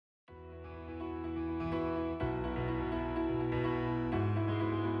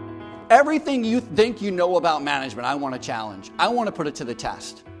Everything you think you know about management, I want to challenge. I want to put it to the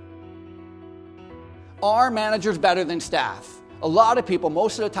test. Are managers better than staff? A lot of people,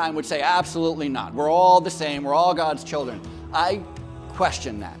 most of the time, would say absolutely not. We're all the same. We're all God's children. I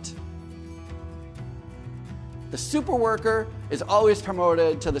question that. The super worker is always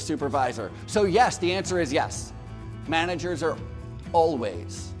promoted to the supervisor. So yes, the answer is yes. Managers are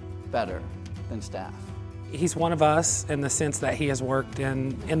always better than staff. He's one of us in the sense that he has worked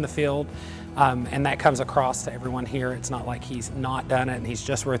in the field, and that comes across to everyone here. It's not like he's not done it and he's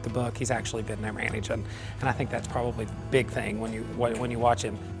just wrote the book. He's actually been there managing, and I think that's probably the big thing when you watch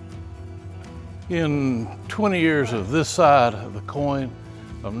him. In 20 years of this side of the coin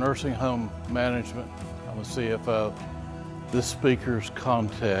of nursing home management, I'm a CFO, this speaker's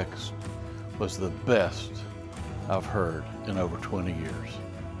context was the best I've heard in over 20 years.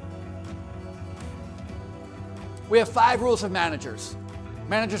 We have 5 rules of managers.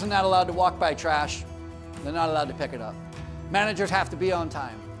 Managers are not allowed to walk by trash. They're not allowed to pick it up. Managers have to be on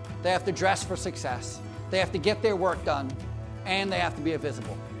time. They have to dress for success. They have to get their work done, and they have to be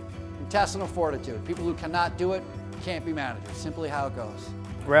visible. Intestinal fortitude. People who cannot do it can't be managers. Simply how it goes.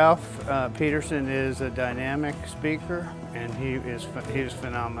 Ralph Peterson is a dynamic speaker, and he is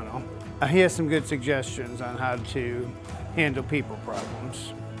phenomenal. He has some good suggestions on how to handle people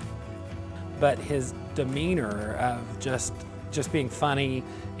problems. But his demeanor of just being funny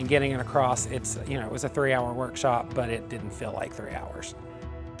and getting it across, it was a 3-hour workshop, but it didn't feel like 3 hours.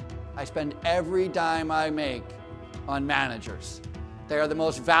 I spend every dime I make on managers. They are the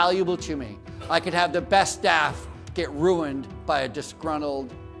most valuable to me. I could have the best staff get ruined by a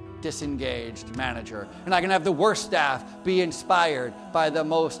disgruntled, disengaged manager. And I can have the worst staff be inspired by the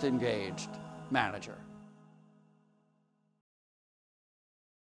most engaged manager.